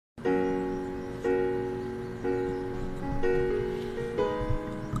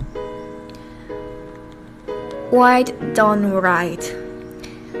White done right.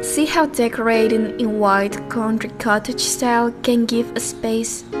 See how decorating in white country cottage style can give a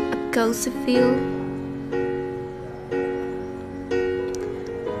space a cozy feel?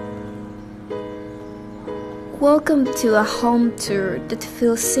 Welcome to a home tour that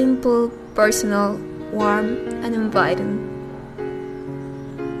feels simple, personal, warm, and inviting.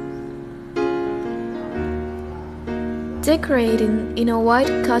 Decorating in a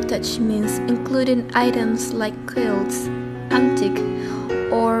white cottage means including items like quilts, antique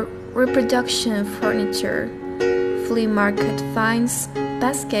or reproduction furniture, flea market finds,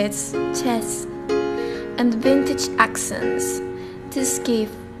 baskets, chests, and vintage accents. This give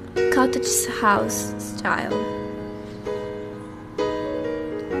cottage house style.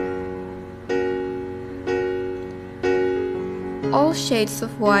 All shades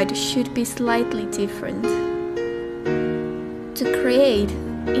of white should be slightly different. To create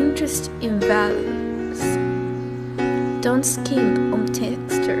interest in values, don't skimp on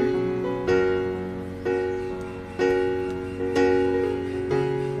texture.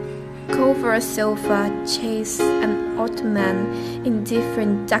 Cover a sofa, chaise, and ottoman in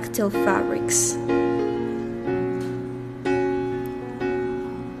different tactile fabrics.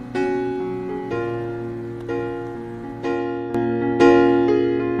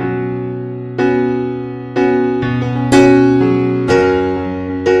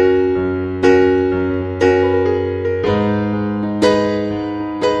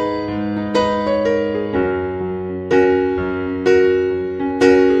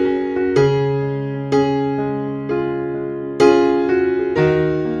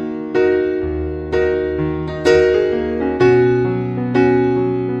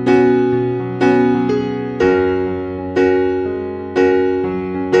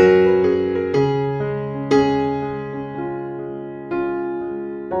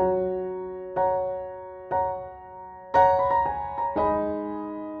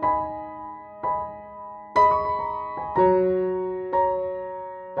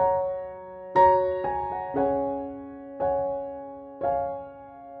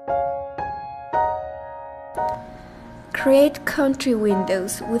 Create country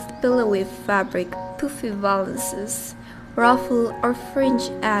windows with billowy fabric, puffy valances, ruffle or fringe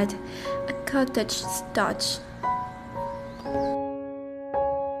add a cottage touch.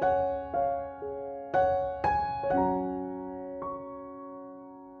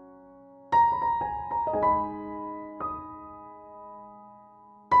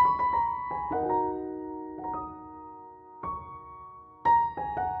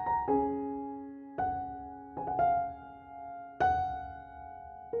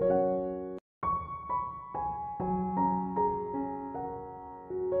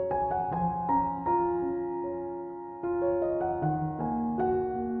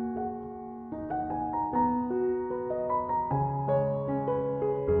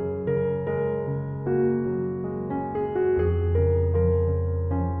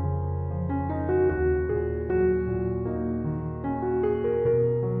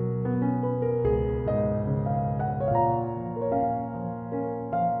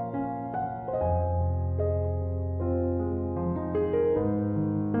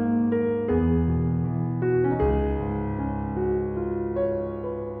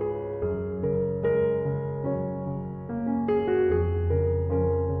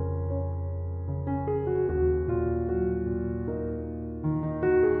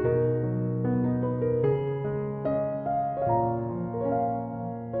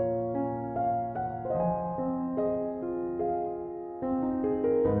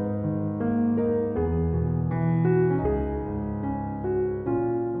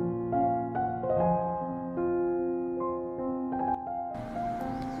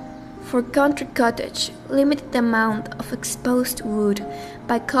 For country cottage, limit the amount of exposed wood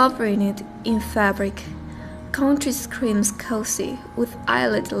by covering it in fabric. Country screams cozy with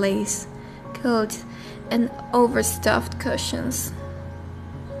eyelet lace, quilts, and overstuffed cushions.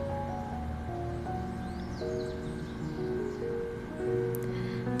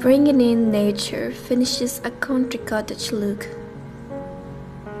 Bringing in nature finishes a country cottage look.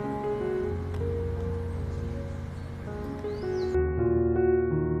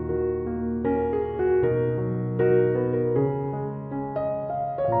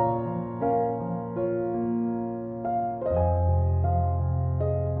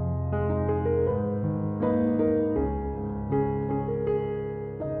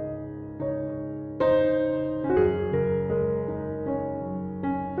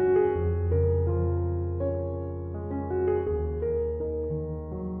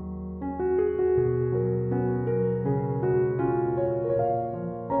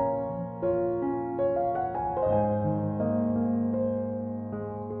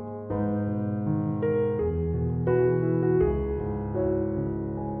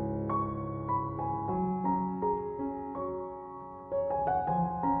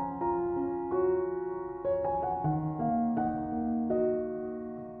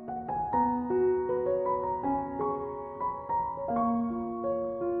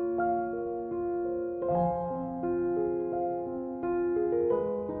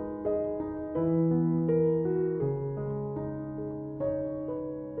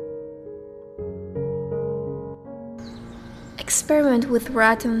 Experiment with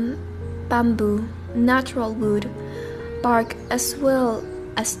rattan, bamboo, natural wood, bark as well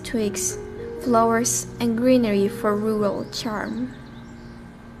as twigs, flowers and greenery for rural charm.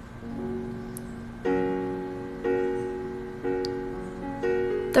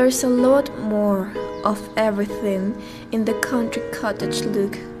 There's a lot more of everything in the country cottage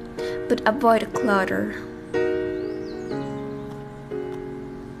look, but avoid clutter.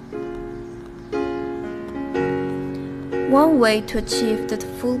 One way to achieve that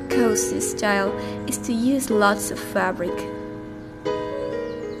full cozy style is to use lots of fabric.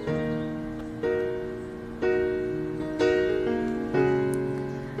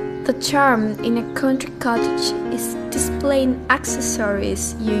 The charm in a country cottage is displaying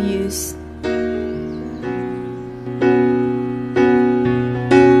accessories you use.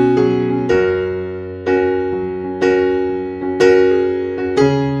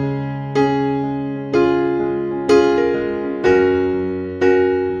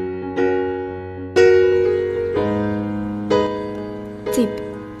 Tip: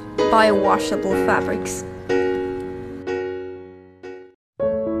 biowashable fabrics.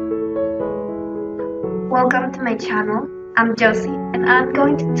 Welcome to my channel. I'm Josie and I'm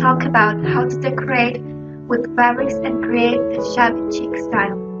going to talk about how to decorate with fabrics and create the shabby chic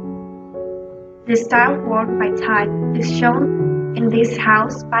style. The style worn by type is shown in this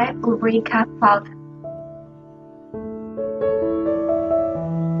house by Ulrika Falk.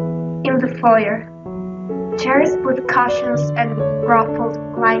 In the foyer, chairs with cushions and ruffled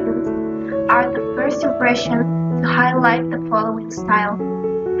linens are the first impression to highlight the following style.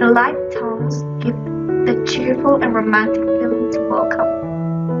 The light tones give the cheerful and romantic feeling to welcome.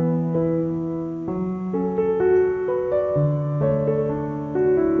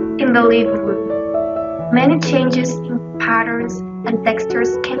 In the living room, many changes in patterns and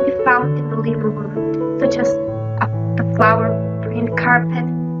textures can be found in the living room, such as the flower print carpet,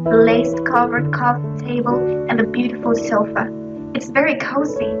 the lace-covered coffee table, and the beautiful sofa. It's very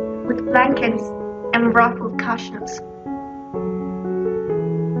cozy with blankets and ruffled cushions.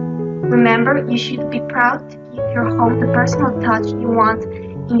 Remember, you should be proud to give your home the personal touch you want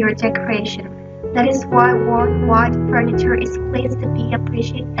in your decoration. That is why worn white furniture is placed to be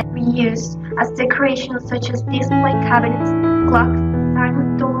appreciated and reused as decorations such as display cabinets, clocks,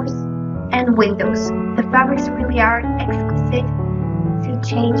 diamond doors, and windows. The fabrics really are exquisite to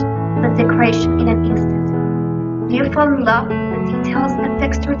change the decoration in an instant. Do you fall in love with the details and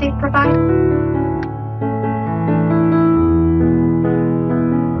texture they provide?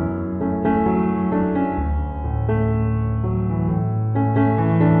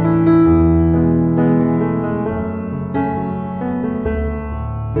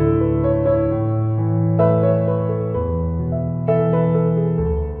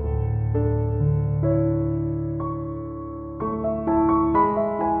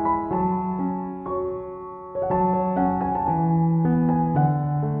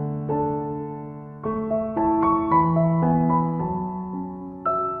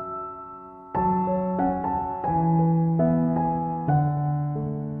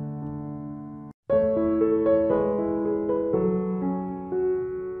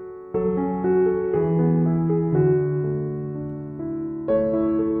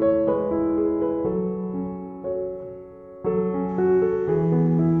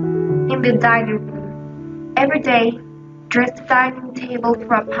 In the dining room, every day, dress the dining table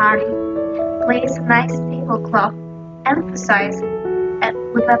for a party. Place a nice tablecloth, emphasize it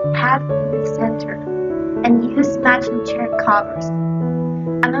with a pad in the center, and use matching chair covers.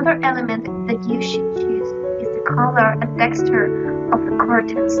 Another element that you should choose is the color and texture of the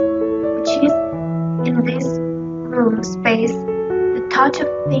curtains, which is, in this room space, the touch of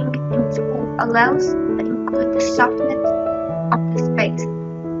pink in wool allows to include the softness of the space.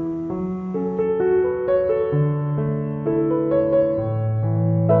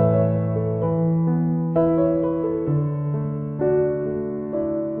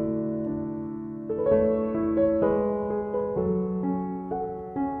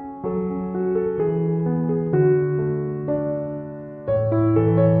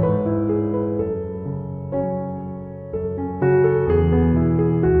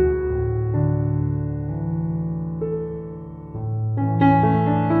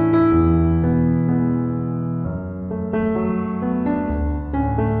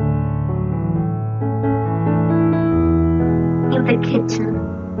 The kitchen.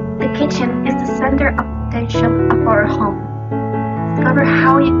 The kitchen is the center of attention of our home. Discover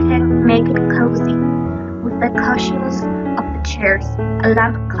how you can make it cozy with the cushions of the chairs, a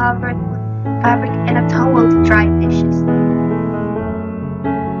lamp covered with fabric, and a towel to dry dishes.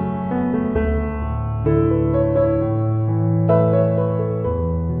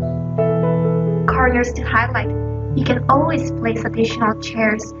 corners to highlight. You can always place additional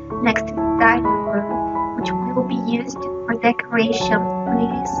chairs next to the dining room, which will be used for decoration when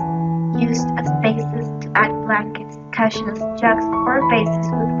it is used as bases to add blankets, cushions, jugs, or vases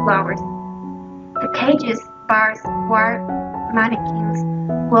with flowers. The cages, bars, wire mannequins,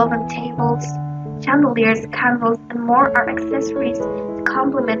 woven tables, chandeliers, candles, and more are accessories to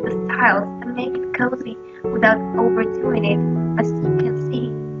complement the styles and make it cozy without overdoing it, as you can see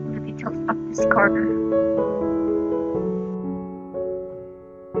in the details of this corner.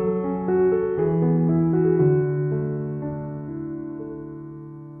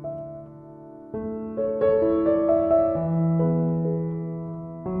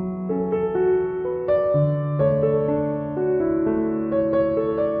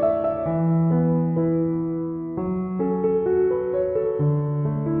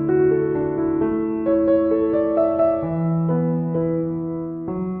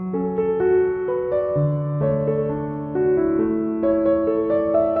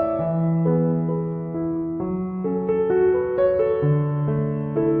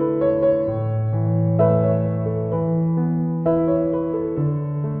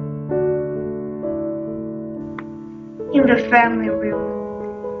 In the family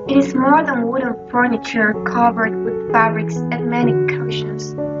room, it is more than wooden furniture covered with fabrics and many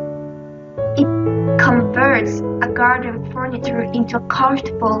cushions. It converts a garden furniture into a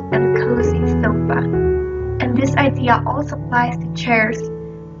comfortable and cozy sofa. And this idea also applies to chairs,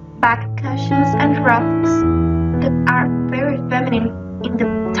 back cushions, and ruffles that are very feminine in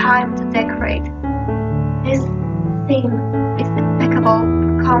the time to decorate. This theme is impeccable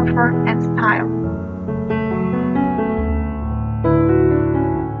for comfort and style.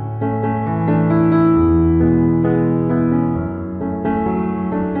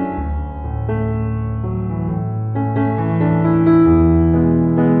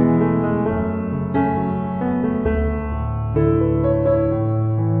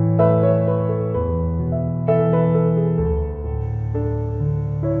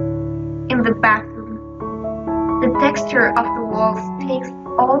 In the bathroom, the texture of the walls takes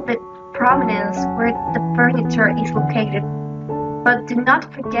all the prominence where the furniture is located. But do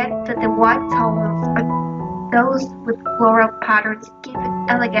not forget that the white towels or those with floral patterns give it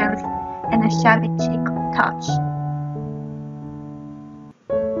elegance and a shabby chic touch.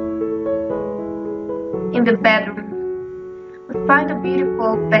 In the bedroom, we find a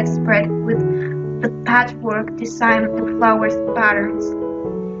beautiful bedspread with the patchwork design and flowers patterns,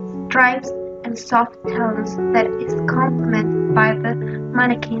 stripes and soft tones that is complemented by the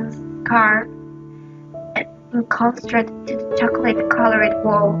mannequin's scarf in contrast to the chocolate-colored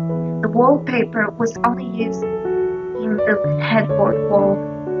wall. The wallpaper was only used in the headboard wall.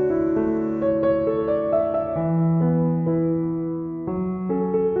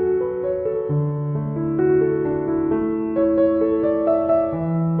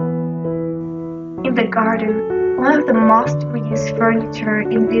 In the garden, one of the most reused furniture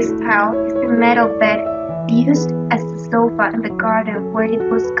in this style is the metal bed used as a sofa in the garden, where it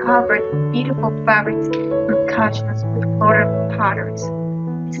was covered with beautiful fabrics and cushions with floral patterns.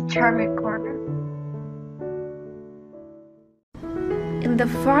 It's a charming corner. In the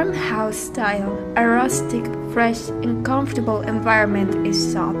farmhouse style, a rustic, fresh, and comfortable environment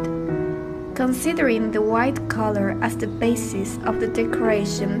is sought. Considering the white color as the basis of the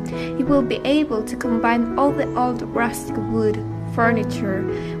decoration, you will be able to combine all the old rustic wood furniture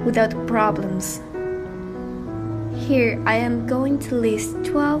without problems. Here I am going to list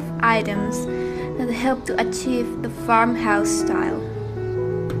 12 items that help to achieve the farmhouse style.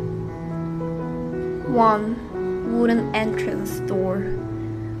 1. Wooden entrance door.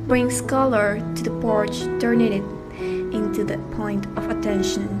 Brings color to the porch, turning it into the point of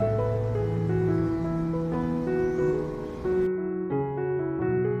attention.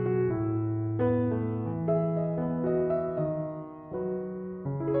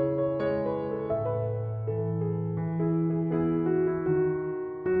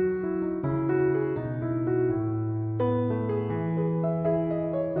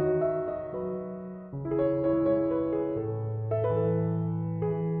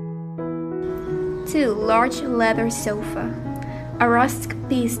 2. Large leather sofa. A rustic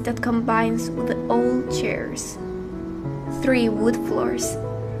piece that combines with the old chairs. 3. Wood floors.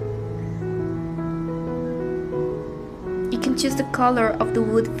 You can choose the color of the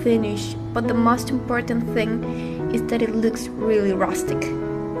wood finish, but the most important thing is that it looks really rustic.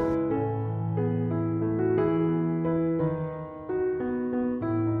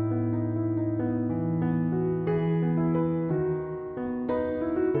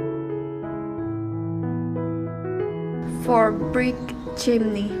 4. Brick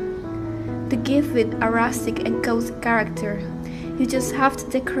chimney. to give it a rustic and cozy character. You just have to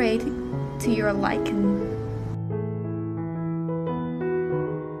decorate to your liking.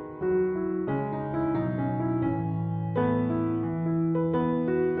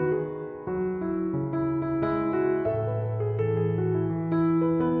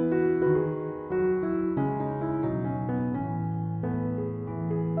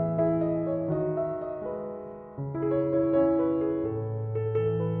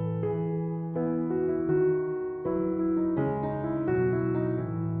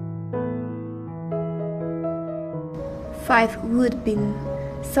 Five wood bin.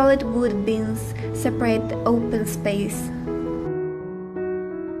 Solid wood bins separate the open space.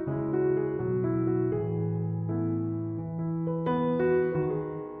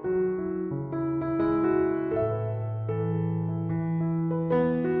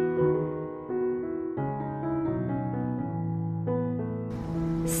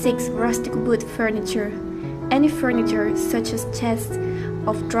 Six rustic wood furniture. Any furniture such as chests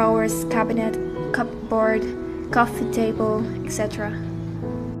of drawers, cabinet, cupboard, coffee table, etc.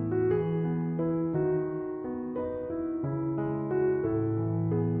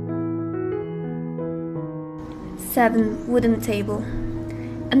 7. Wooden table.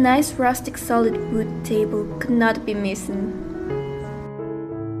 A nice rustic solid wood table could not be missing.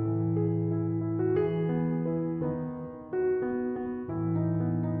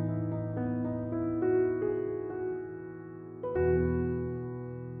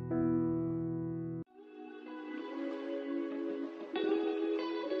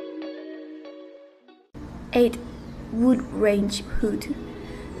 Eight. Wood range hood.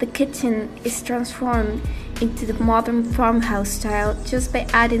 The kitchen is transformed into the modern farmhouse style just by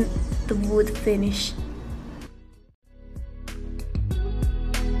adding the wood finish.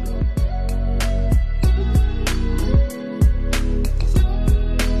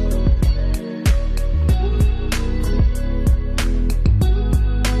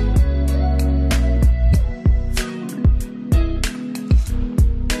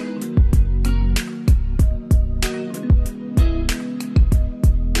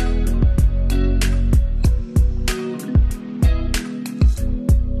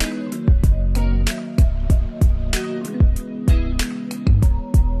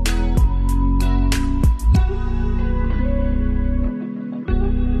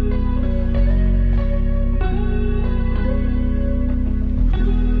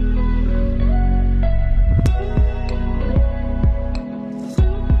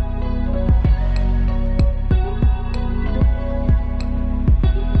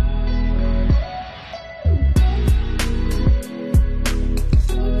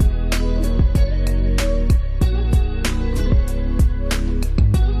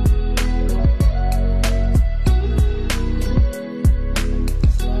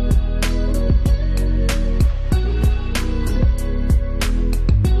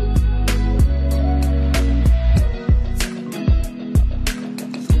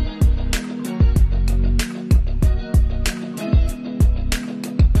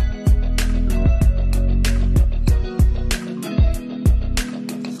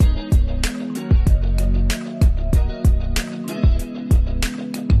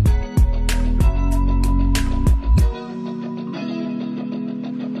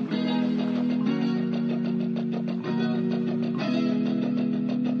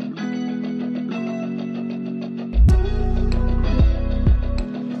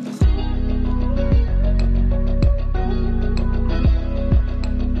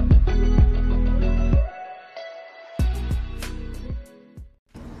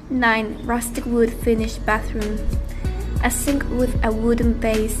 Nine. Rustic wood finished bathroom. A sink with a wooden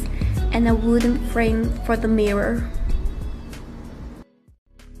base and a wooden frame for the mirror.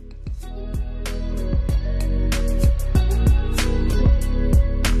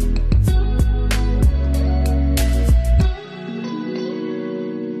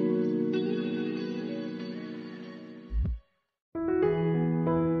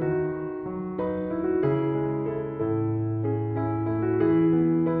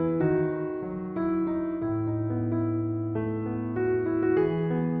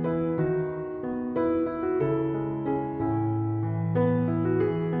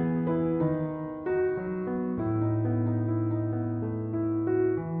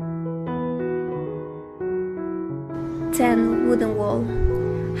 Ten. Wooden wall.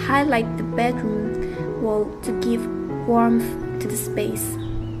 Highlight the bedroom wall to give warmth to the space.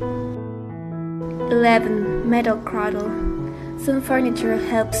 11. Metal cradle. Some furniture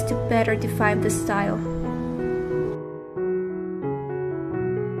helps to better define the style.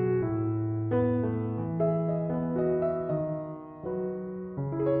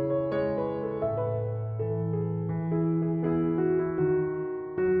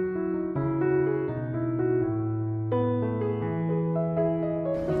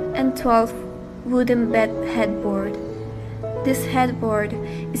 and 12th wooden bed headboard. This headboard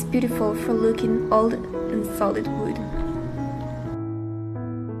is beautiful for looking old and solid wood.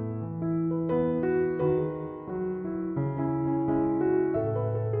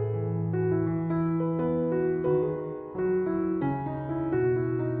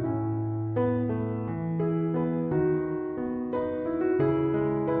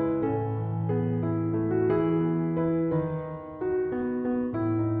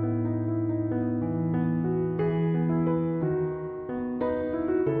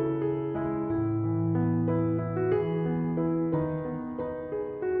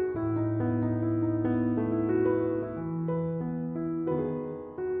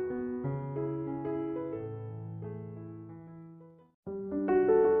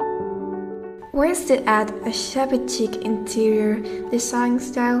 Ways to add a shabby chic interior design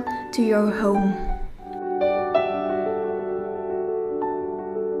style to your home.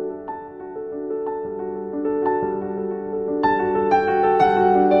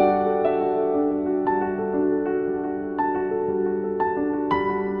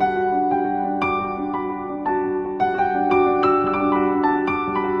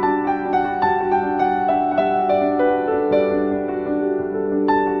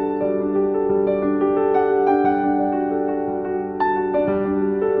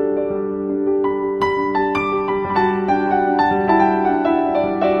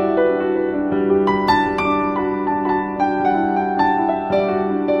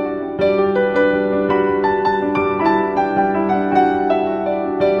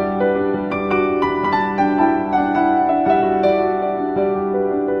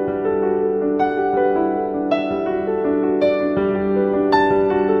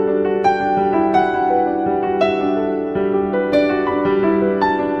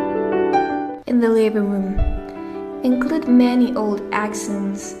 In the living room, include many old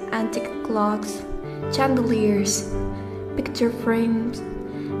accents, antique clocks, chandeliers, picture frames,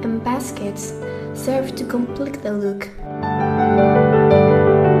 and baskets serve to complete the look.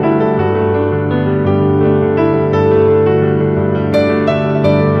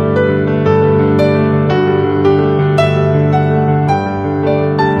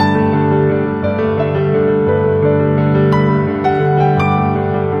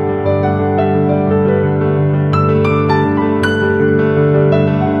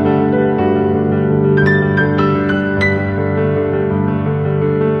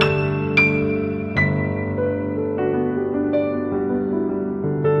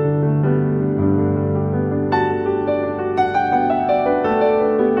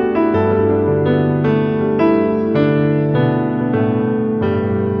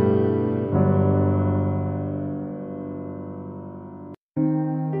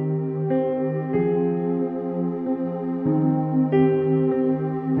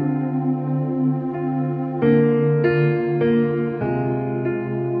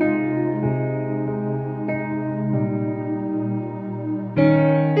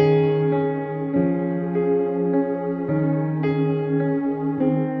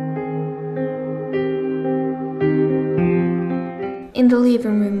 In the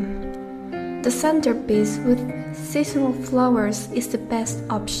living room, the centerpiece with seasonal flowers is the best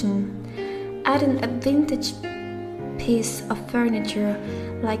option. Adding a vintage piece of furniture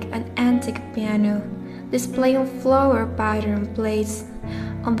like an antique piano, displaying flower pattern plates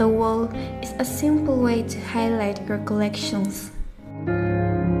on the wall is a simple way to highlight your collections.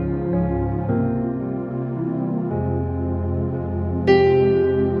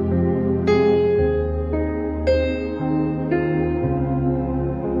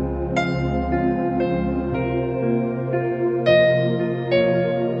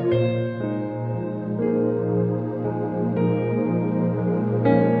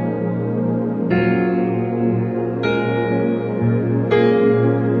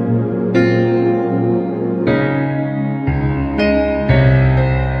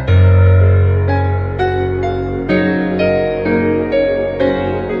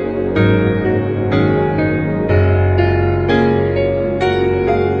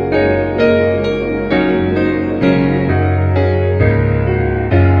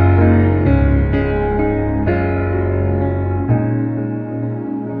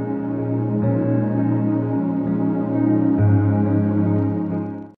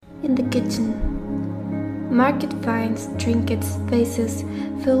 In the kitchen, market finds, trinkets, vases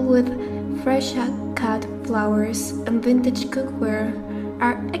filled with fresh cut flowers and vintage cookware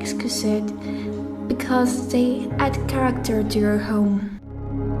are exquisite because they add character to your home.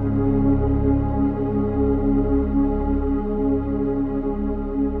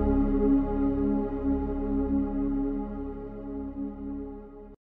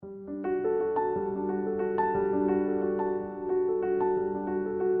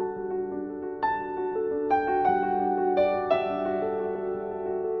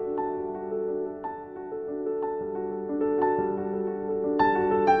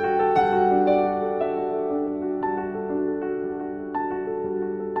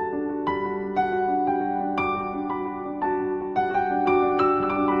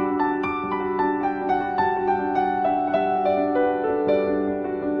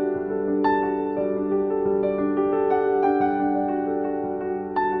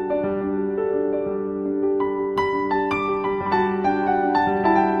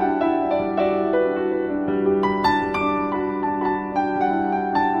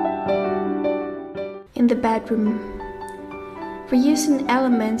 bedroom. Reusing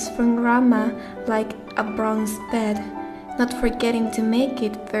elements from grandma like a bronze bed, not forgetting to make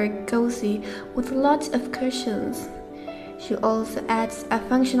it very cozy with lots of cushions. She also adds a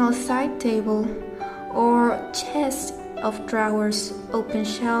functional side table or chest of drawers, open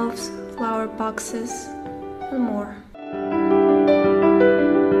shelves, flower boxes, and more.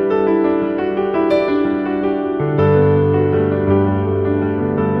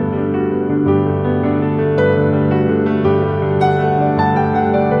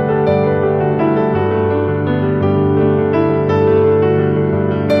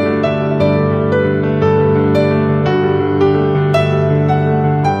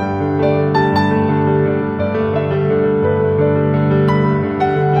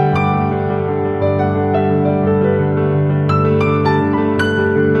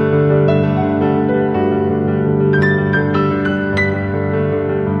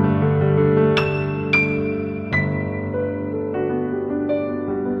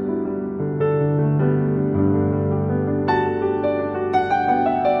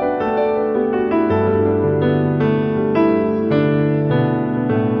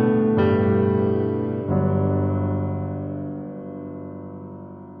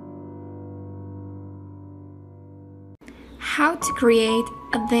 How to create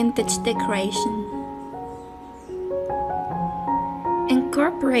a vintage decoration.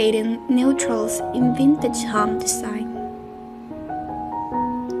 Incorporating neutrals in vintage home design.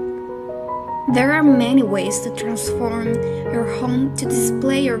 There are many ways to transform your home to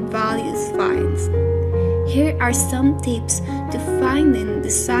display your values finds. Here are some tips to finding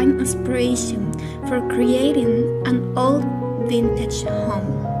design inspiration for creating an old vintage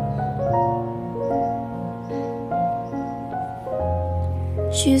home.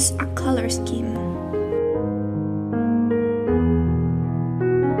 Choose a color scheme.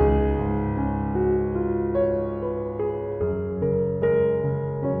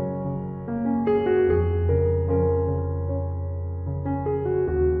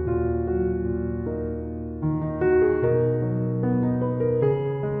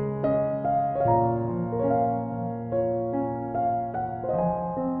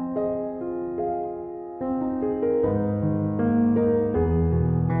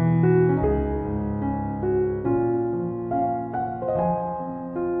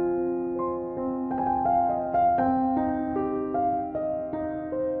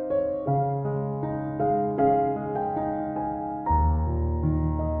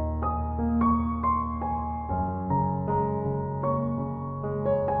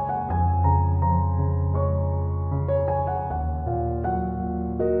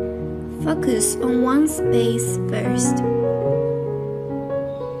 Focus on one space first.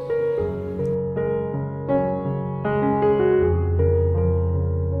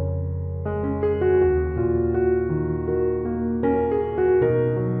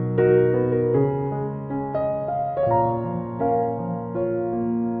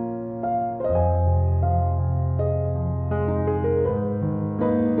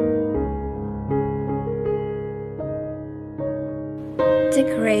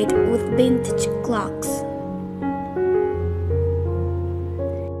 Decorate with vintage clocks.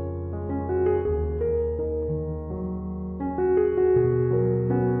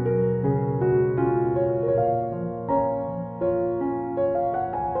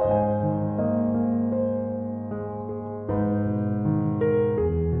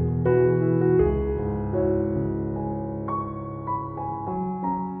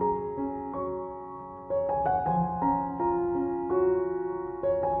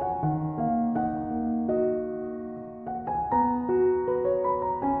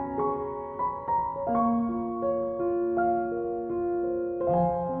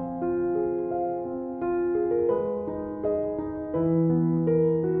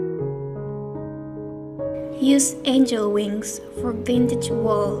 Use angel wings for vintage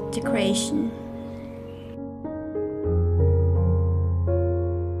wall decoration.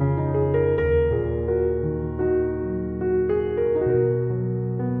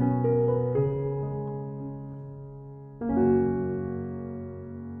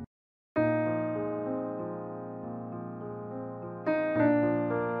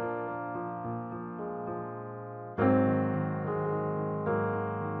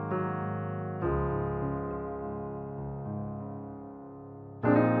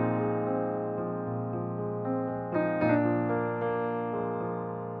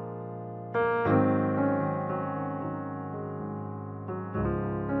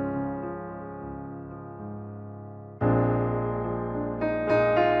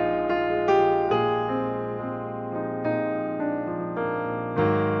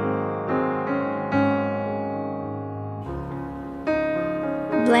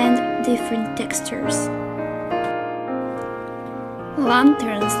 blend different textures.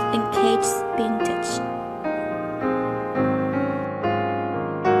 Lanterns and cage vintage.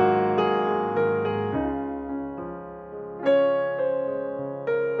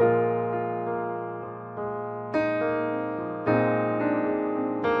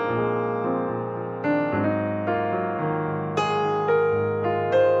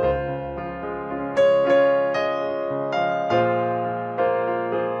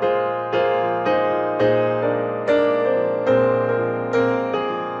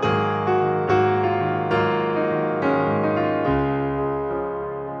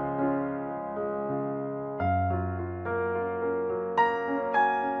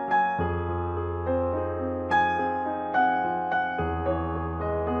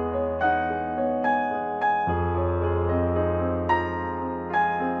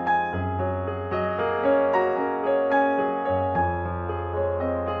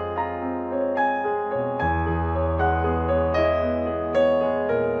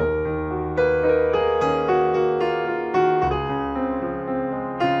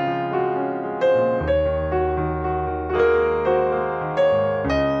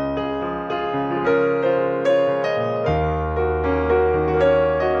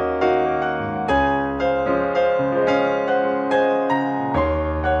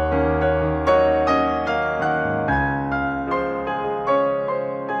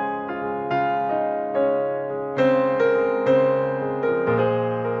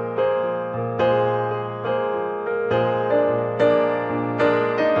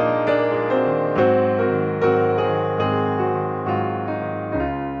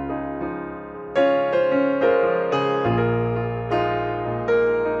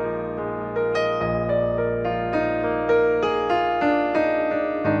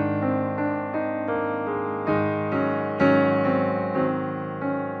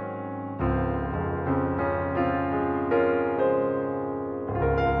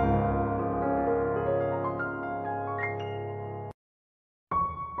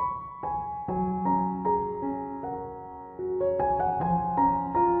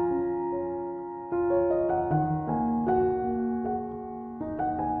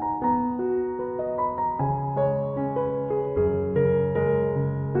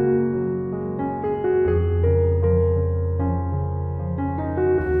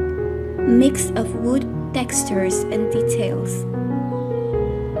 Mix of wood textures and details.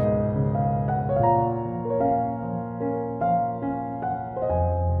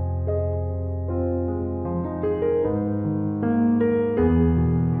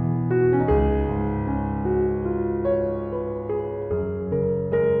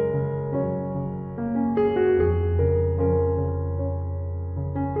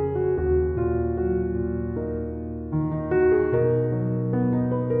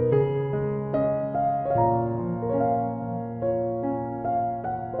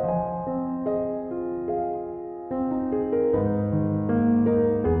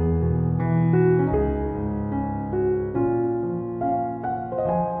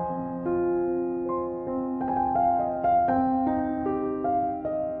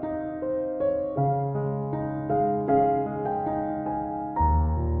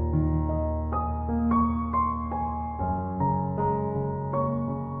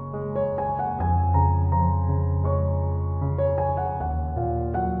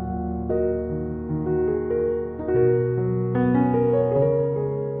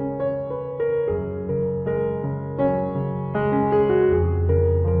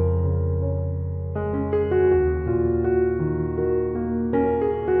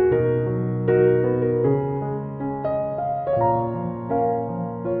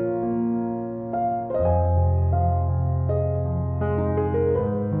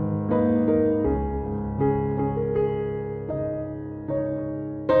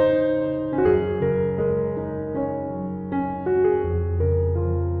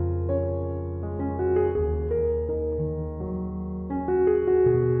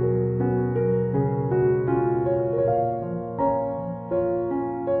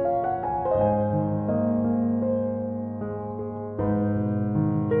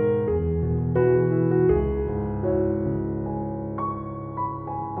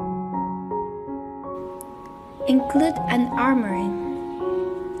 Include an armory.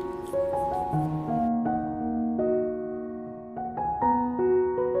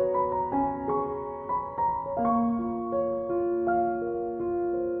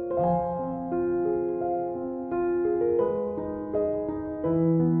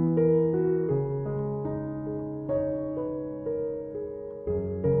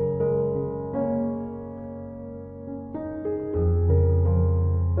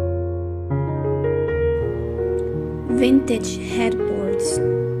 Vintage headboards.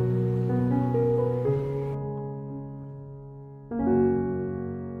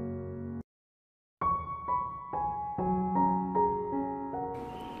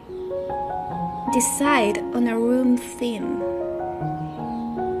 Decide on a room theme.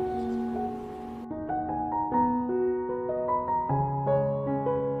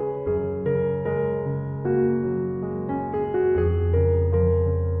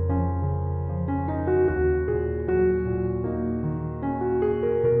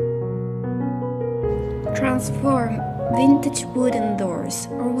 Transform vintage wooden doors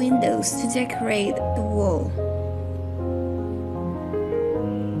or windows to decorate the wall.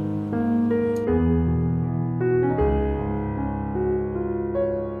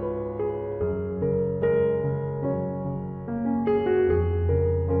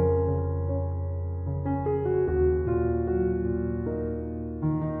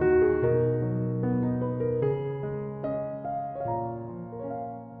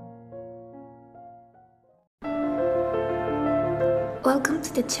 Welcome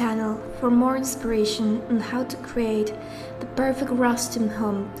to the channel for more inspiration on how to create the perfect rustic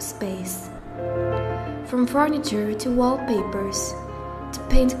home space. From furniture to wallpapers, to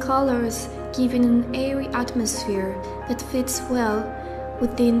paint colors giving an airy atmosphere that fits well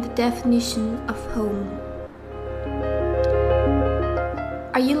within the definition of home.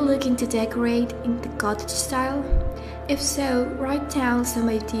 Are you looking to decorate in the cottage style? If so, write down some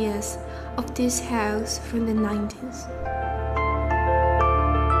ideas of this house from the 90s.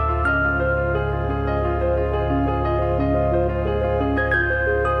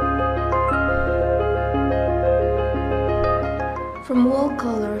 From wall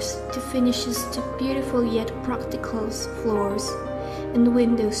colors to finishes to beautiful yet practical floors and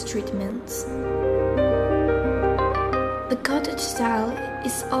windows treatments. The cottage style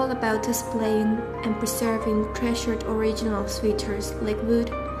is all about displaying and preserving treasured original features like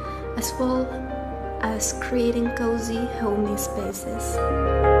wood, as well as creating cozy, homey spaces.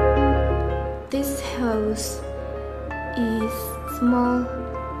 This house is small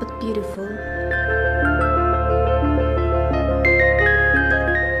but beautiful.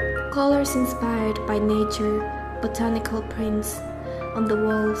 Colors inspired by nature, botanical prints on the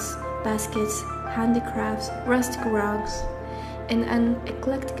walls, baskets, handicrafts, rustic rugs, and an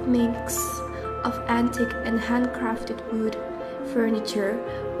eclectic mix of antique and handcrafted wood furniture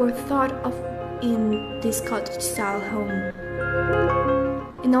were thought of in this cottage-style home.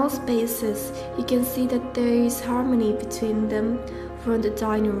 In all spaces, you can see that there is harmony between them, from the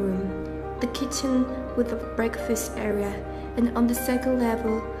dining room, the kitchen with a breakfast area, and on the second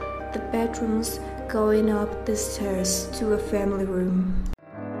level, the bedrooms going up the stairs to a family room.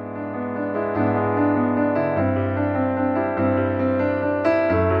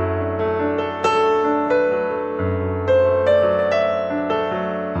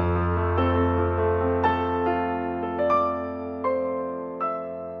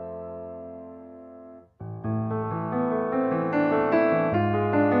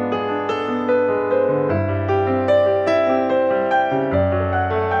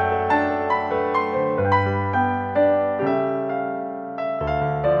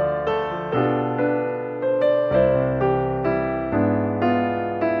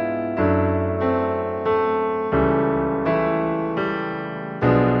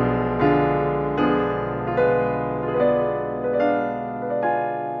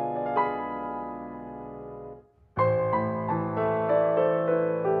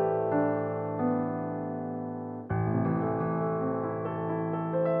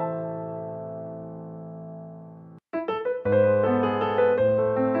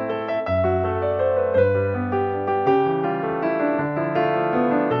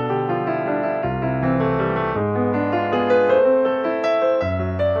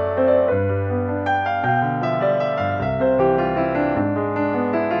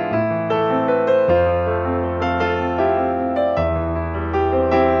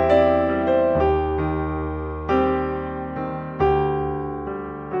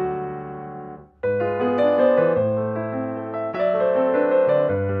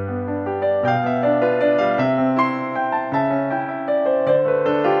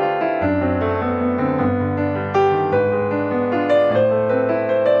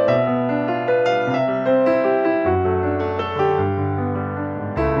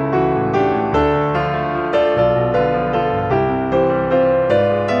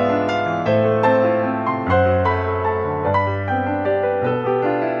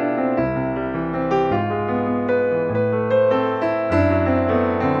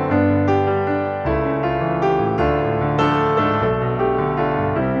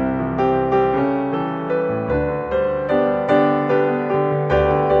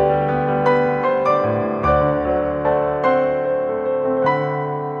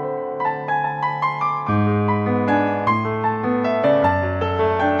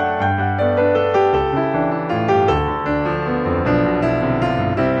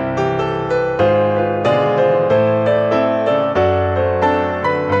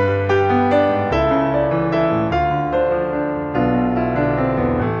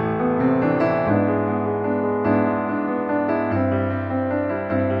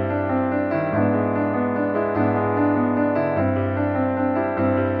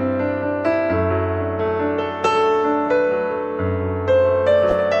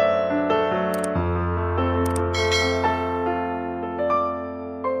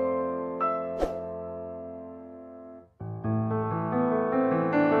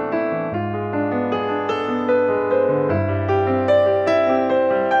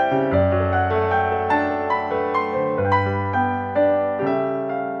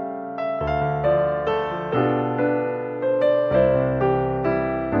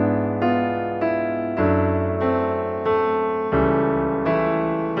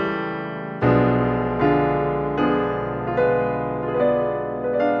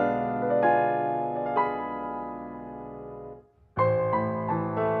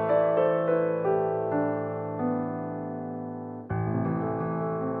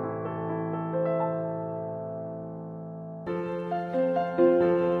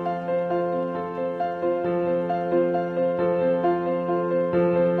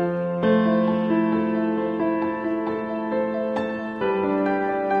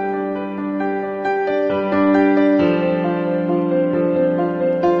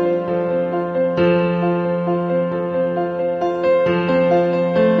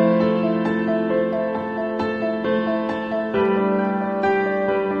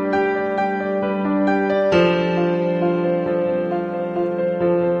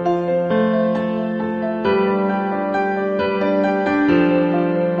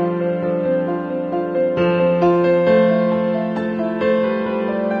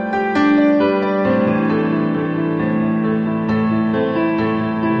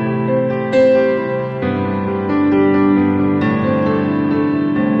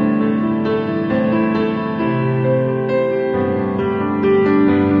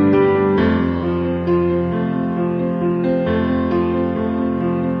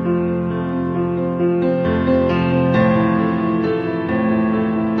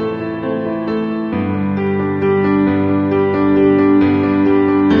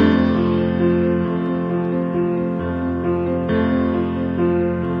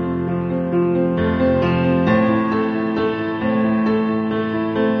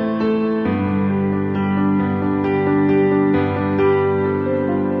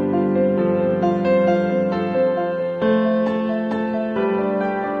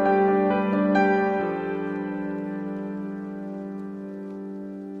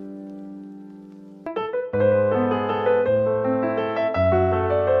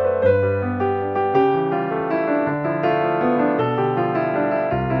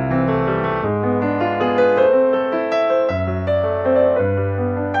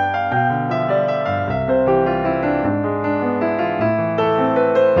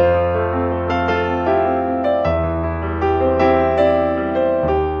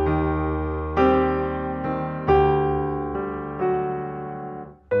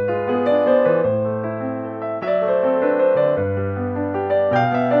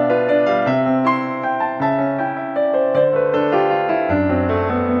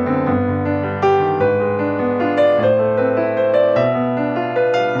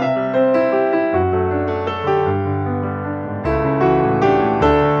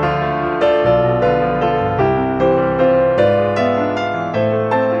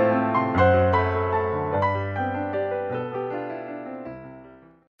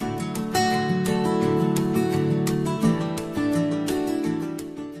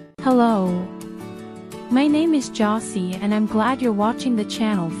 Hello. My name is Jossie and I'm glad you're watching the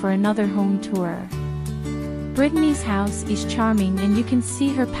channel for another home tour. Brittany's house is charming and you can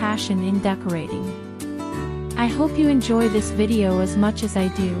see her passion in decorating. I hope you enjoy this video as much as I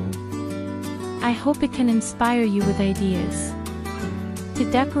do. I hope it can inspire you with ideas to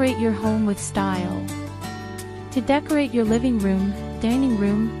decorate your home with style. To decorate your living room, dining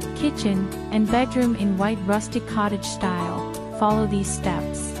room, kitchen, and bedroom in white rustic cottage style, follow these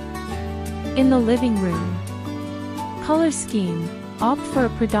steps. In the living room, color scheme, opt for a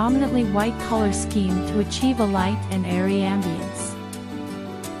predominantly white color scheme to achieve a light and airy ambience.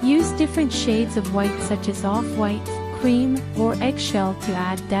 Use different shades of white such as off-white, cream, or eggshell to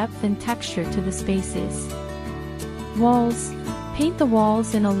add depth and texture to the spaces. Walls, paint the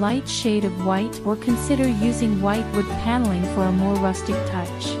walls in a light shade of white or consider using white wood paneling for a more rustic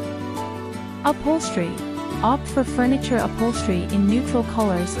touch. Upholstery, opt for furniture upholstery in neutral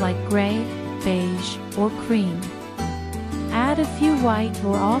colors like gray, beige, or cream. Add a few white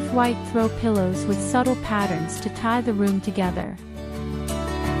or off-white throw pillows with subtle patterns to tie the room together.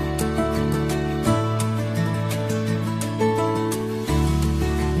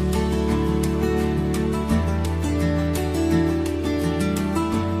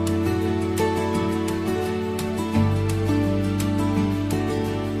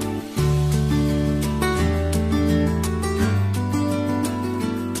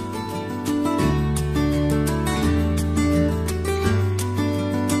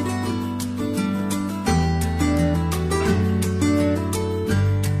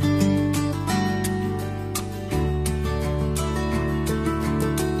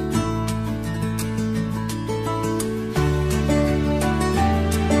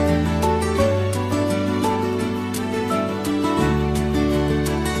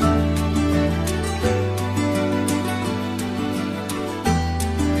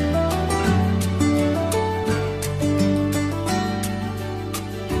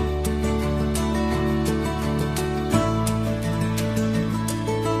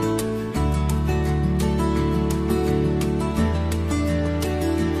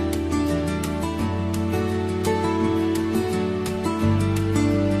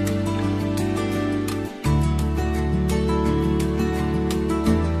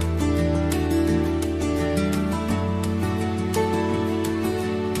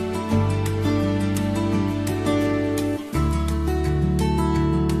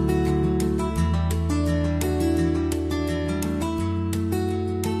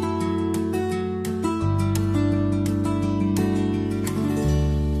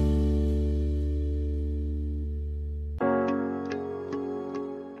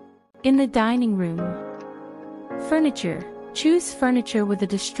 In the dining room, furniture. Choose furniture with a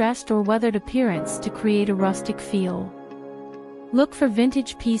distressed or weathered appearance to create a rustic feel. Look for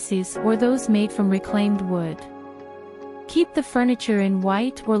vintage pieces or those made from reclaimed wood. Keep the furniture in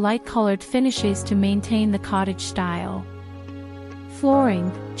white or light-colored finishes to maintain the cottage style.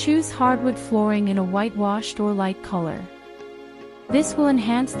 Flooring. Choose hardwood flooring in a whitewashed or light color. This will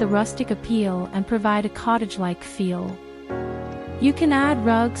enhance the rustic appeal and provide a cottage-like feel. You can add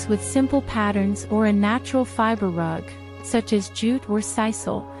rugs with simple patterns or a natural fiber rug, such as jute or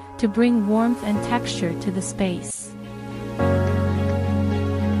sisal, to bring warmth and texture to the space.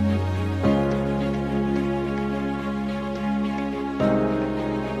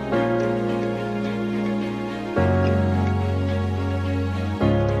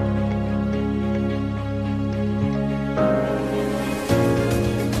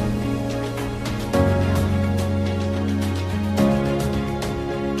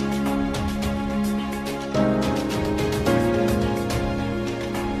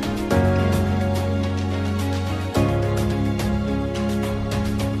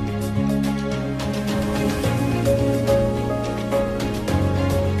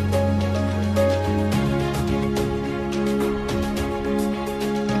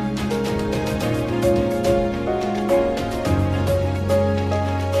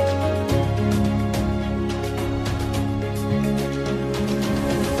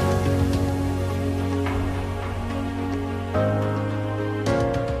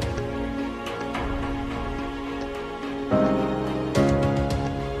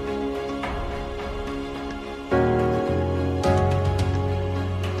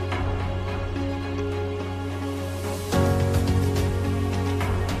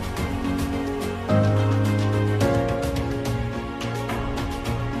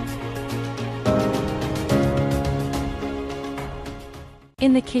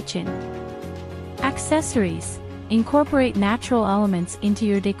 In the kitchen. Accessories. Incorporate natural elements into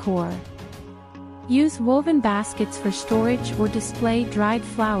your decor. Use woven baskets for storage or display dried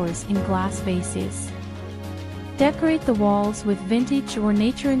flowers in glass vases. Decorate the walls with vintage or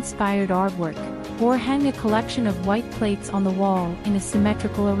nature-inspired artwork, or hang a collection of white plates on the wall in a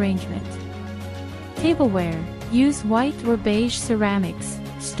symmetrical arrangement. Tableware. Use white or beige ceramics,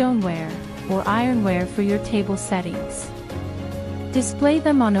 stoneware, or ironware for your table settings. Display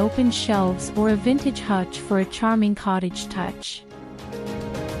them on open shelves or a vintage hutch for a charming cottage touch.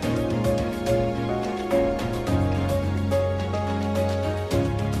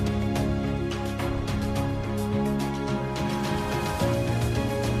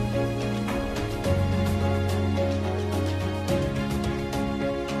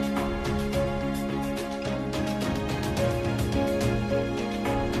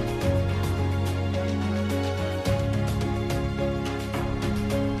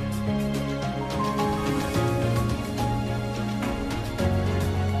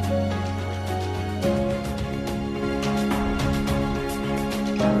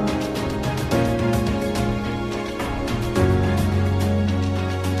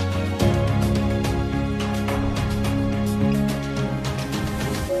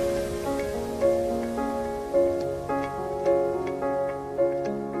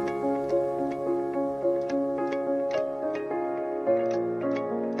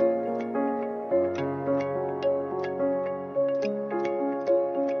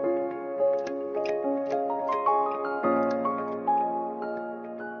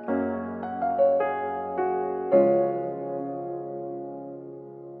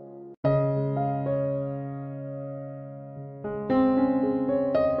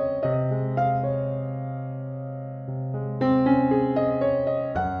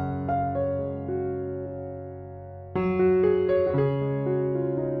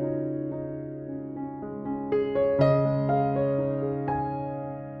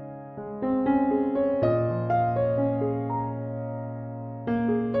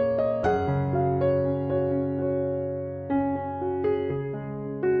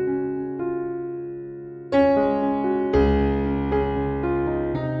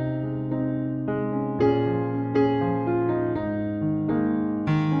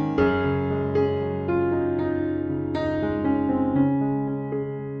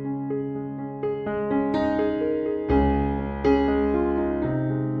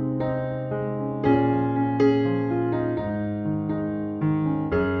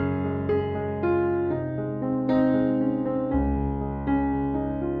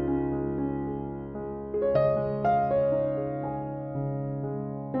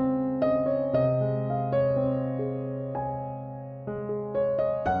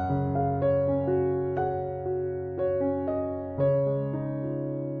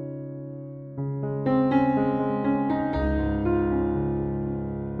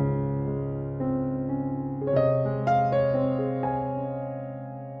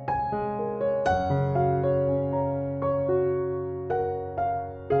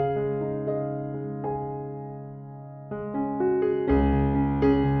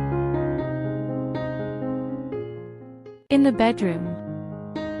 In the bedroom.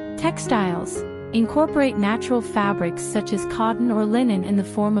 Textiles. Incorporate natural fabrics such as cotton or linen in the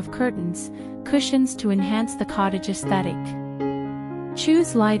form of curtains, cushions to enhance the cottage aesthetic.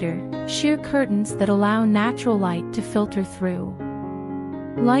 Choose lighter, sheer curtains that allow natural light to filter through.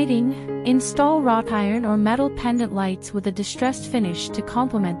 Lighting. Install wrought iron or metal pendant lights with a distressed finish to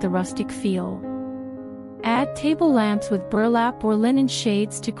complement the rustic feel. Add table lamps with burlap or linen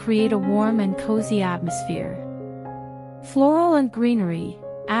shades to create a warm and cozy atmosphere. Floral and greenery.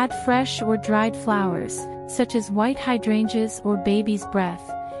 Add fresh or dried flowers, such as white hydrangeas or baby's breath,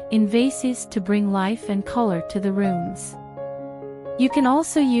 in vases to bring life and color to the rooms. You can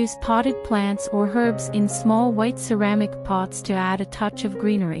also use potted plants or herbs in small white ceramic pots to add a touch of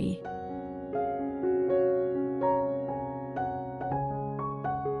greenery.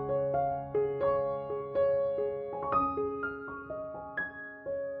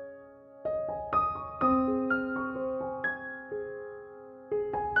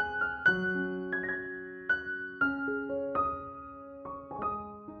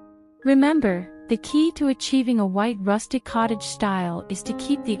 Remember, the key to achieving a white rustic cottage style is to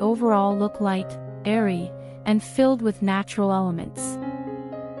keep the overall look light, airy, and filled with natural elements.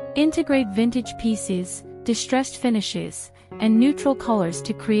 Integrate vintage pieces, distressed finishes, and neutral colors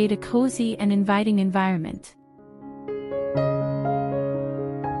to create a cozy and inviting environment.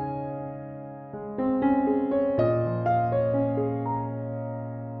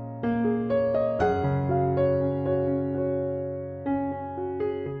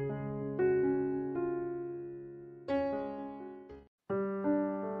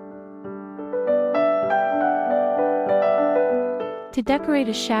 To decorate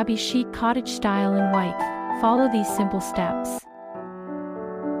a shabby chic cottage style in white, follow these simple steps.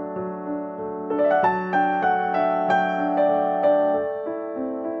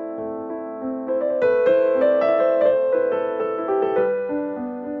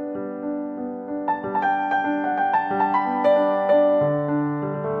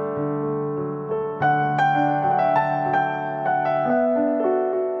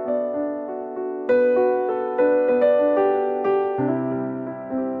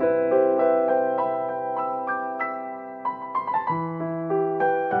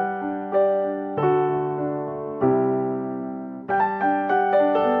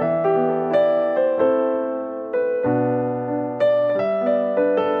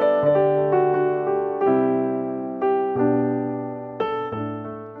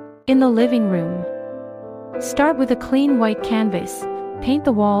 In the living room, start with a clean white canvas. Paint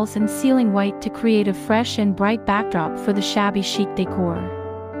the walls and ceiling white to create a fresh and bright backdrop for the shabby chic decor.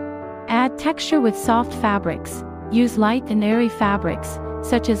 Add texture with soft fabrics. Use light and airy fabrics,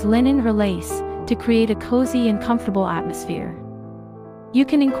 such as linen or lace, to create a cozy and comfortable atmosphere. You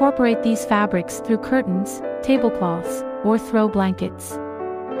can incorporate these fabrics through curtains, tablecloths, or throw blankets.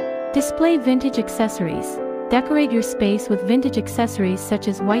 Display vintage accessories. Decorate your space with vintage accessories such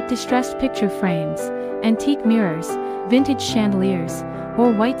as white distressed picture frames, antique mirrors, vintage chandeliers,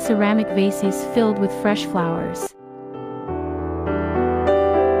 or white ceramic vases filled with fresh flowers.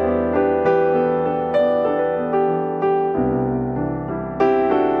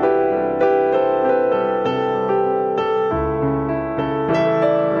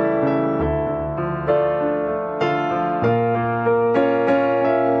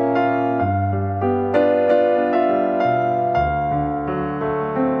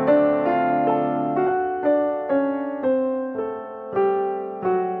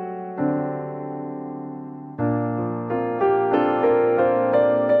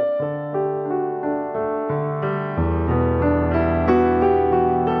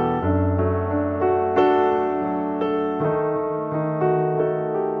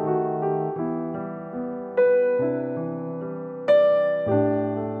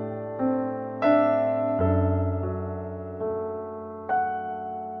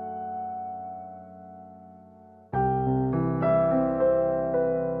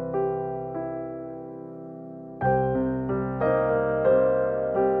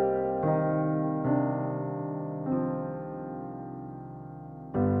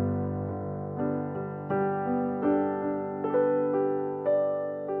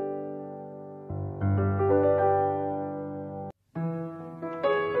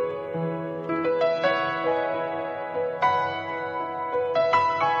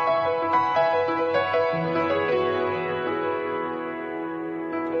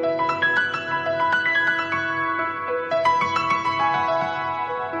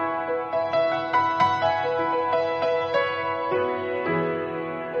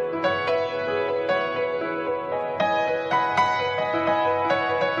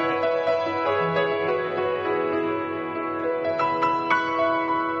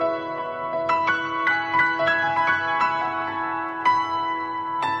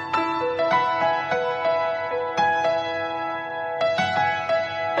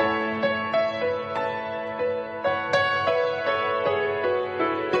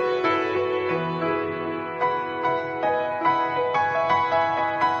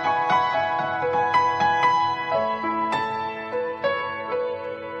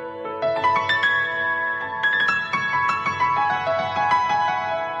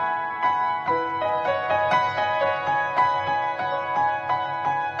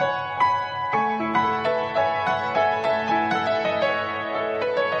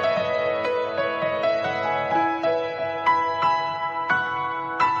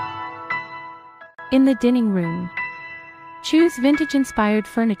 In the dining room, choose vintage-inspired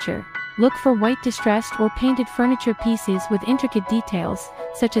furniture. Look for white distressed or painted furniture pieces with intricate details,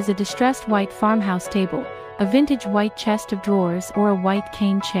 such as a distressed white farmhouse table, a vintage white chest of drawers, or a white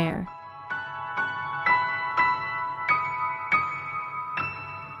cane chair.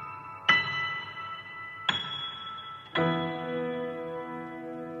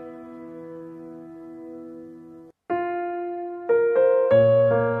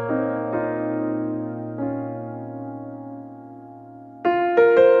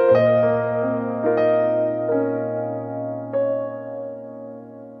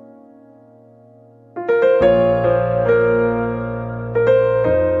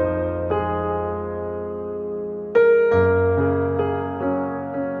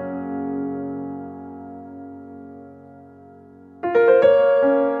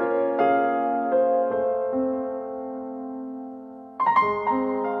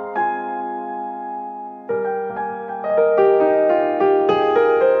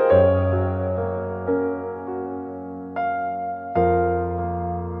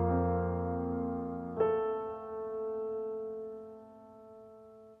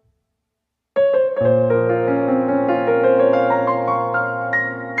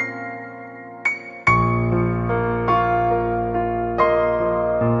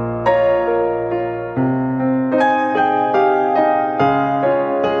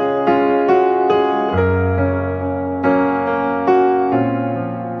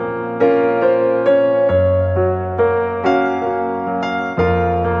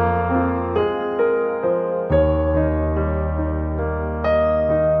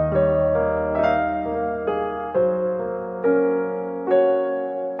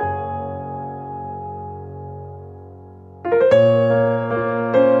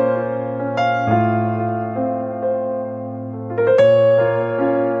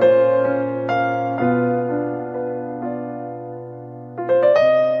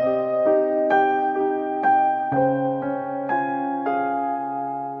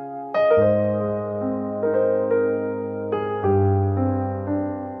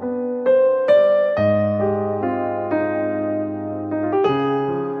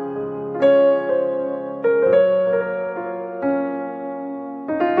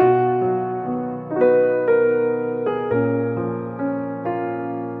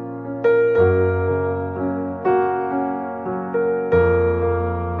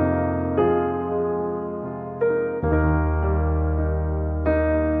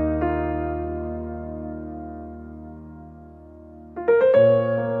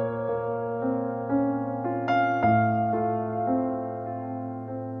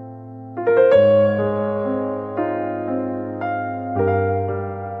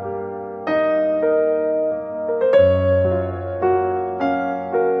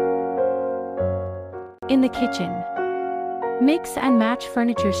 In the kitchen, mix and match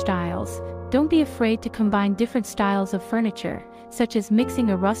furniture styles. Don't be afraid to combine different styles of furniture, such as mixing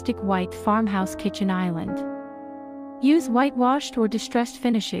a rustic white farmhouse kitchen island. Use whitewashed or distressed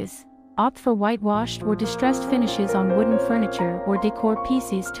finishes. Opt for whitewashed or distressed finishes on wooden furniture or decor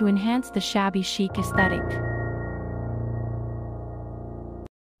pieces to enhance the shabby chic aesthetic.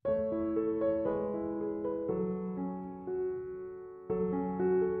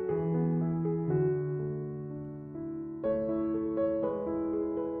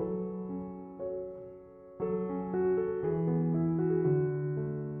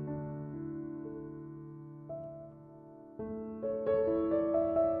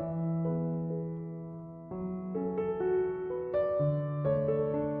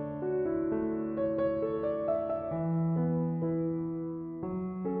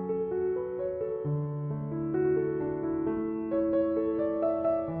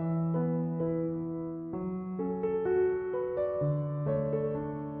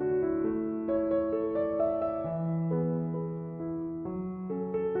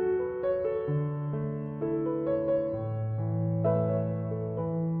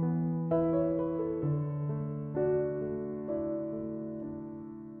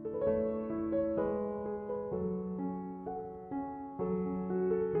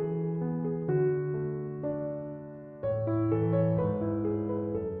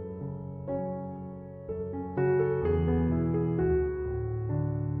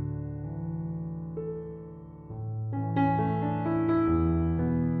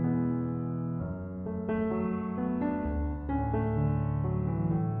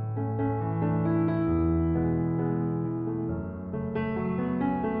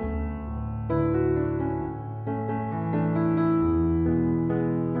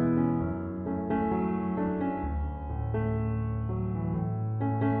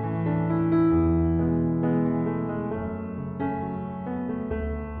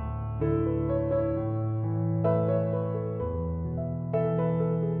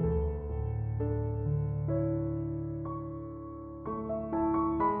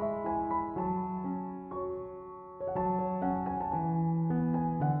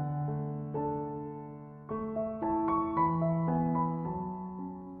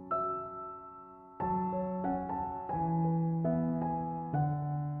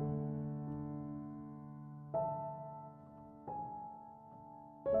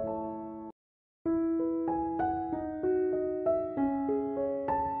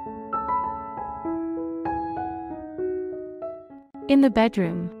 In the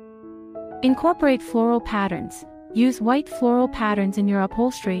bedroom, incorporate floral patterns. Use white floral patterns in your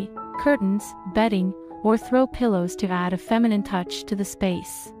upholstery, curtains, bedding, or throw pillows to add a feminine touch to the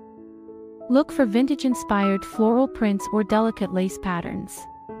space. Look for vintage-inspired floral prints or delicate lace patterns.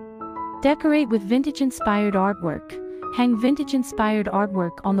 Decorate with vintage-inspired artwork. Hang vintage-inspired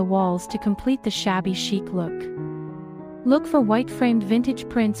artwork on the walls to complete the shabby chic look. Look for white-framed vintage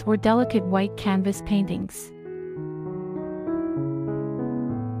prints or delicate white canvas paintings.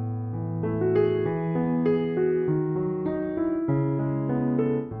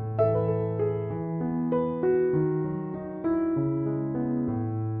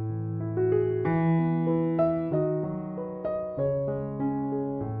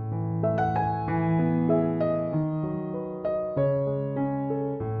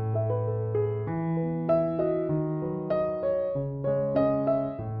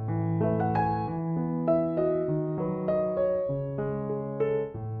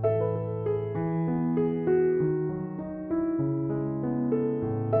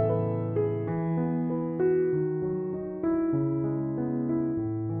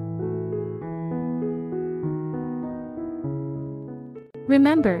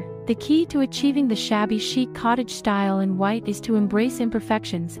 Remember, the key to achieving the shabby chic cottage style in white is to embrace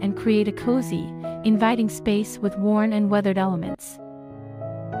imperfections and create a cozy, inviting space with worn and weathered elements.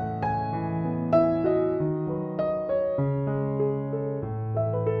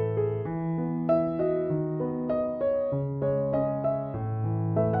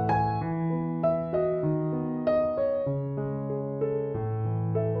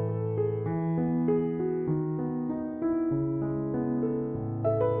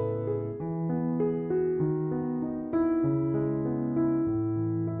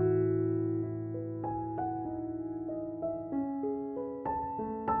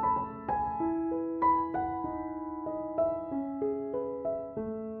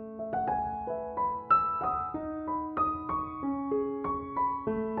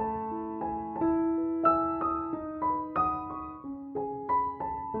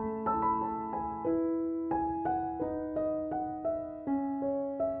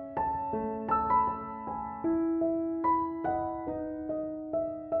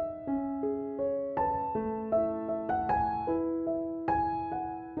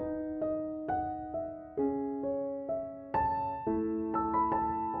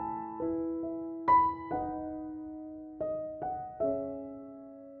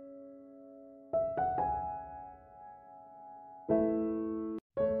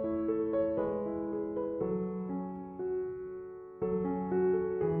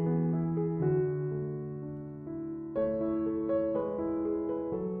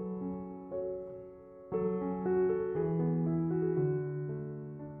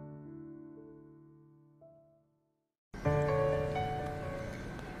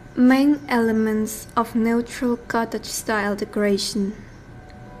 Main elements of neutral cottage-style decoration.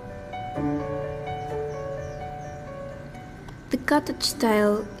 The cottage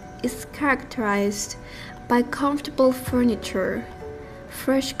style is characterized by comfortable furniture,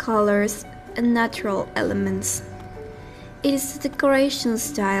 fresh colors, and natural elements. It is a decoration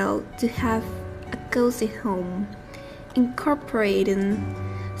style to have a cozy home, incorporating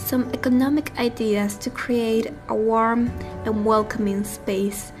some economic ideas to create a warm and welcoming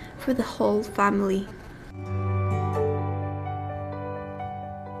space for the whole family.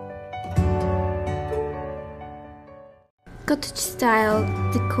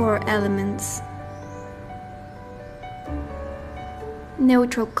 Cottage-style decor elements.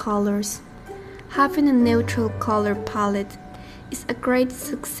 Neutral colors. Having a neutral color palette is a great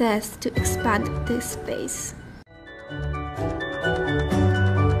success to expand this space.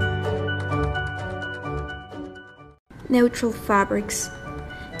 Neutral fabrics.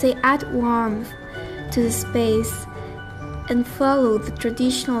 They add warmth to the space and follow the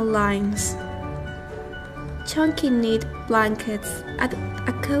traditional lines. Chunky knit blankets add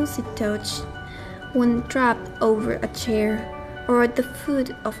a cozy touch when draped over a chair or at the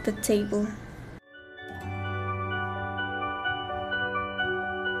foot of the table.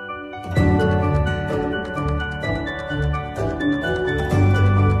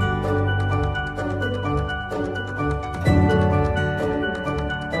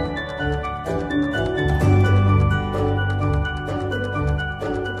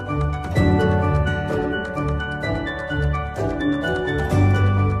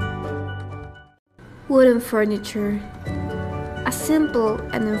 Wooden furniture. A simple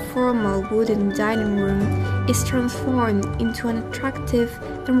and informal wooden dining room is transformed into an attractive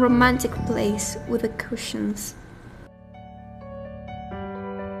and romantic place with the cushions.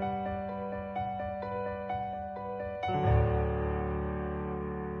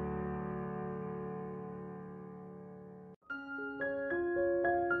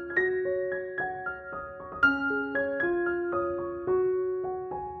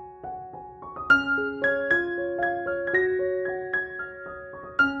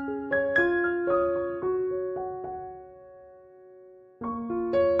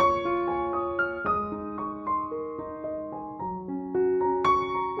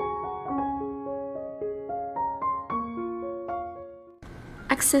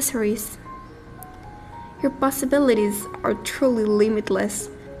 Accessories. Your possibilities are truly limitless,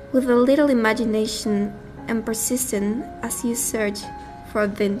 with a little imagination and persistence as you search for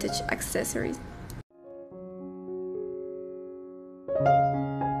vintage accessories.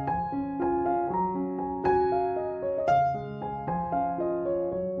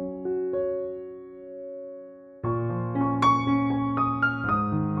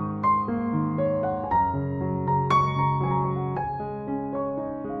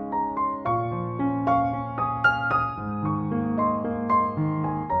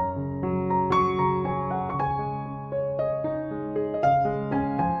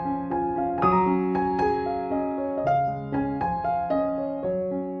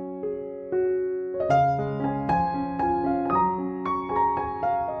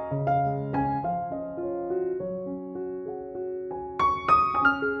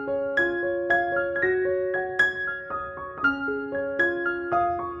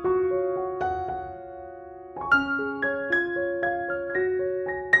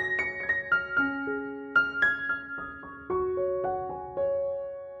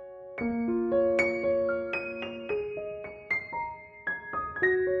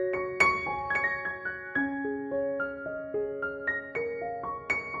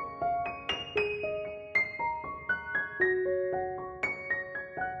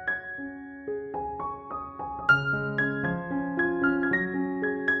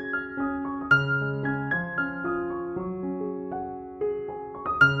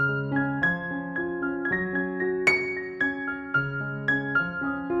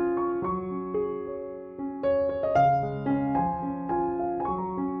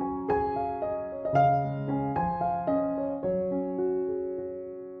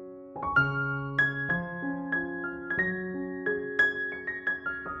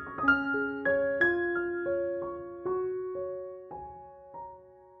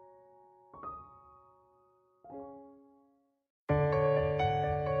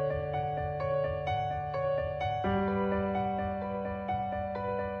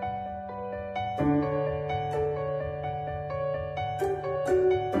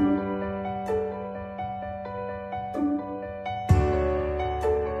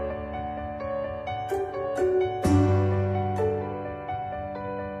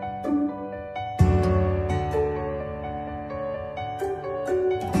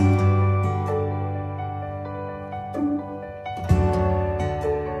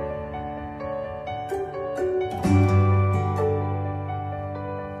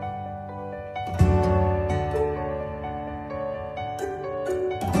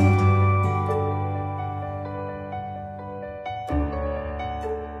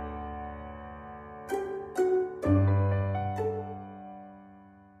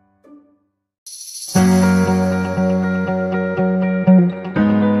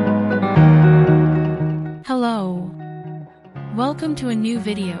 Welcome to a new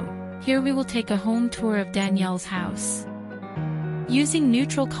video. Here we will take a home tour of Danielle's house. Using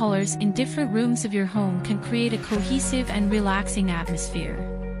neutral colors in different rooms of your home can create a cohesive and relaxing atmosphere.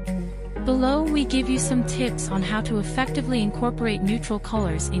 Below we give you some tips on how to effectively incorporate neutral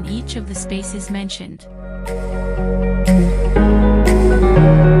colors in each of the spaces mentioned.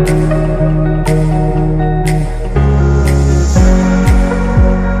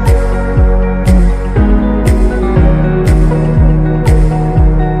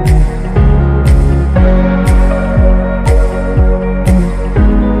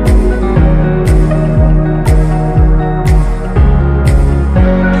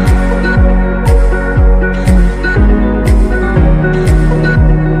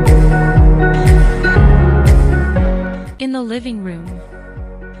 In the living room.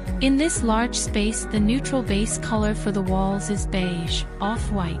 In this large space, the neutral base color for the walls is beige,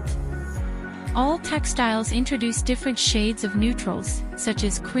 off-white. All textiles introduce different shades of neutrals, such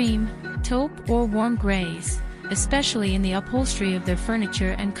as cream, taupe, or warm grays, especially in the upholstery of their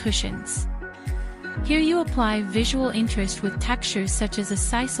furniture and cushions. Here you apply visual interest with textures such as a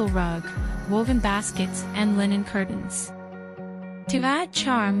sisal rug, woven baskets, and linen curtains. To add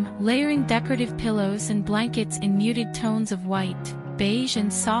charm, layering decorative pillows and blankets in muted tones of white, beige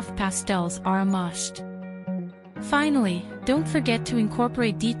and soft pastels are a must. Finally, don't forget to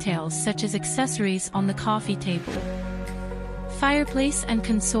incorporate details such as accessories on the coffee table. Fireplace and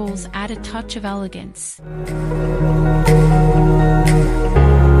consoles add a touch of elegance.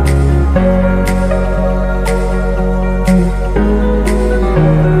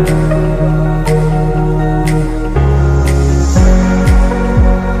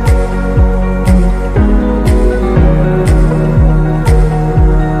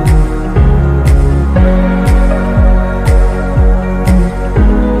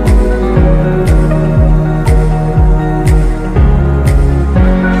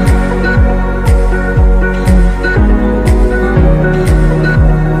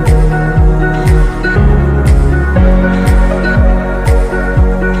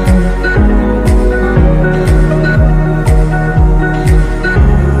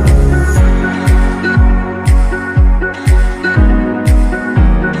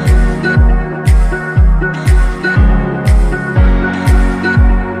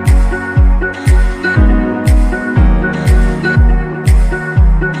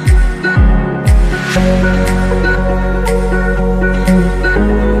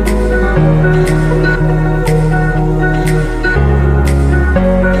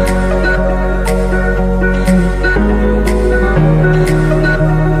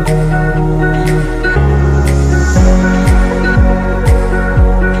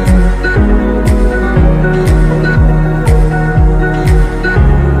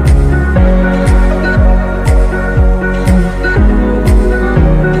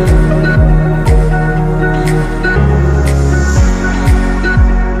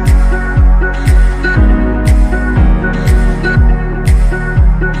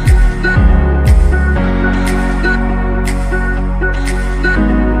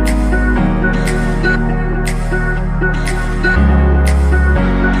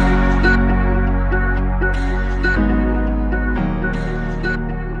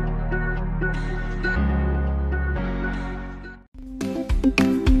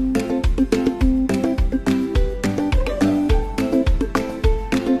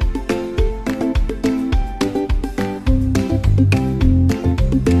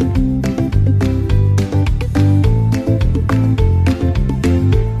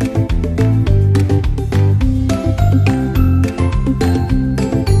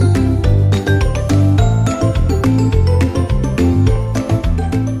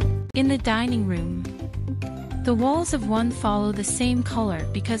 Dining room. The walls of one follow the same color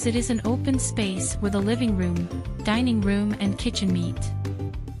because it is an open space where the living room, dining room and kitchen meet.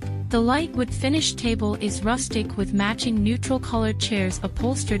 The light wood finish table is rustic with matching neutral colored chairs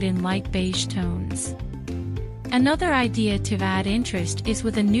upholstered in light beige tones. Another idea to add interest is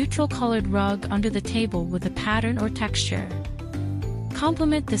with a neutral colored rug under the table with a pattern or texture.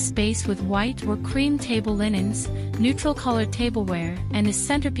 Complement the space with white or cream table linens, neutral colored tableware, and a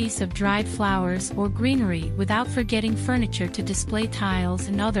centerpiece of dried flowers or greenery without forgetting furniture to display tiles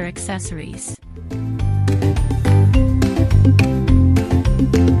and other accessories.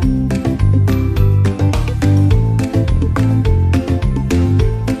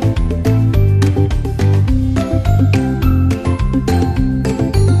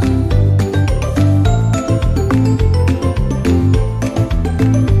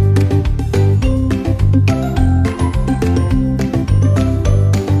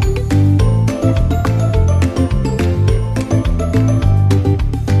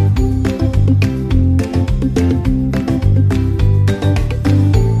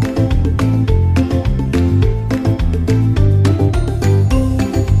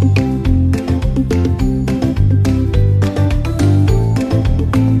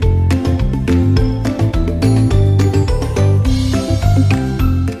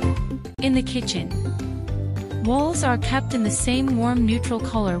 are kept in the same warm neutral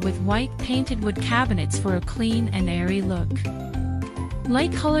color with white painted wood cabinets for a clean and airy look.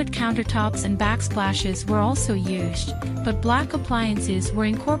 Light-colored countertops and backsplashes were also used, but black appliances were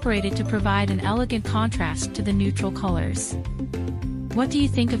incorporated to provide an elegant contrast to the neutral colors. What do you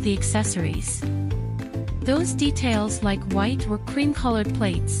think of the accessories? Those details like white or cream-colored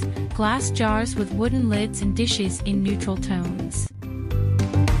plates, glass jars with wooden lids and dishes in neutral tones.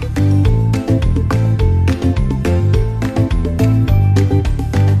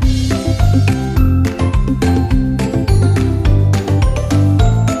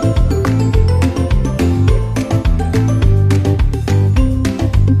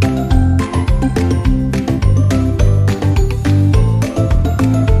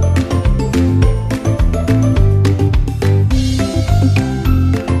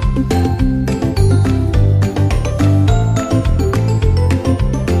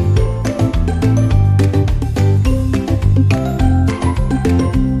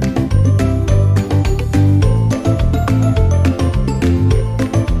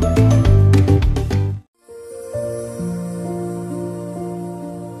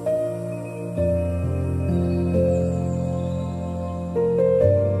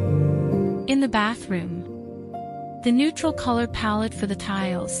 In the bathroom, the neutral color palette for the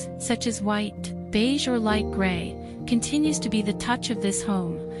tiles, such as white, beige or light gray, continues to be the touch of this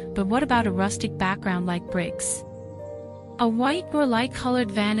home, but what about a rustic background like bricks? A white or light-colored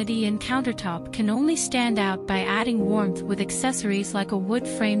vanity and countertop can only stand out by adding warmth with accessories like a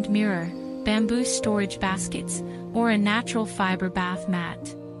wood-framed mirror, bamboo storage baskets, or a natural fiber bath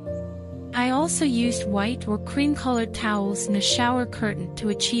mat. I also used white or cream-colored towels and a shower curtain to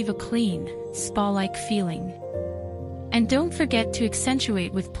achieve a clean, spa-like feeling. And don't forget to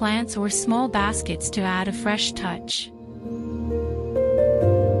accentuate with plants or small baskets to add a fresh touch.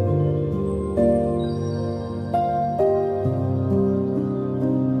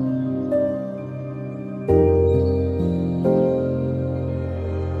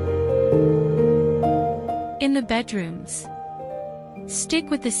 In the bedrooms, stick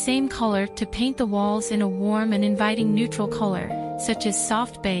with the same color to paint the walls in a warm and inviting neutral color, such as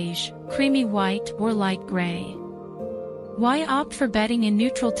soft beige, creamy white, or light gray. Why opt for bedding in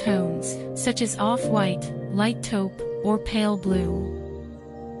neutral tones, such as off-white, light taupe, or pale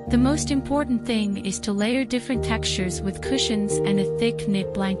blue? The most important thing is to layer different textures with cushions and a thick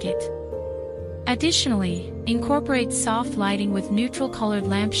knit blanket. Additionally, incorporate soft lighting with neutral-colored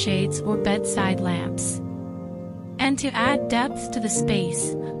lampshades or bedside lamps. And to add depth to the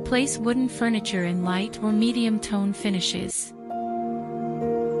space, place wooden furniture in light or medium tone finishes.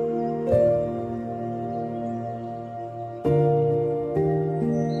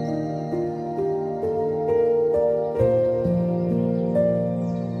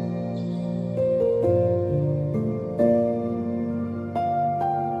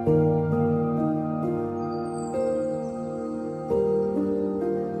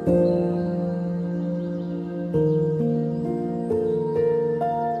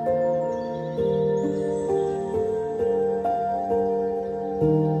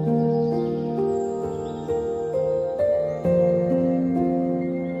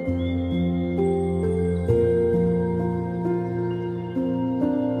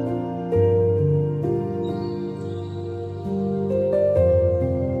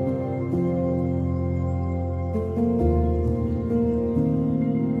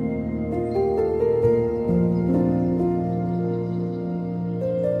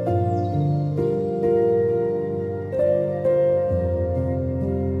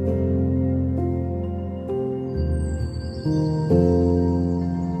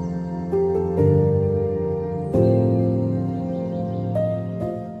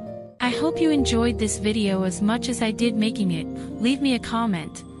 I hope you enjoyed this video as much as I did making it. Leave me a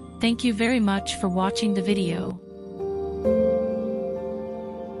comment. Thank you very much for watching the video.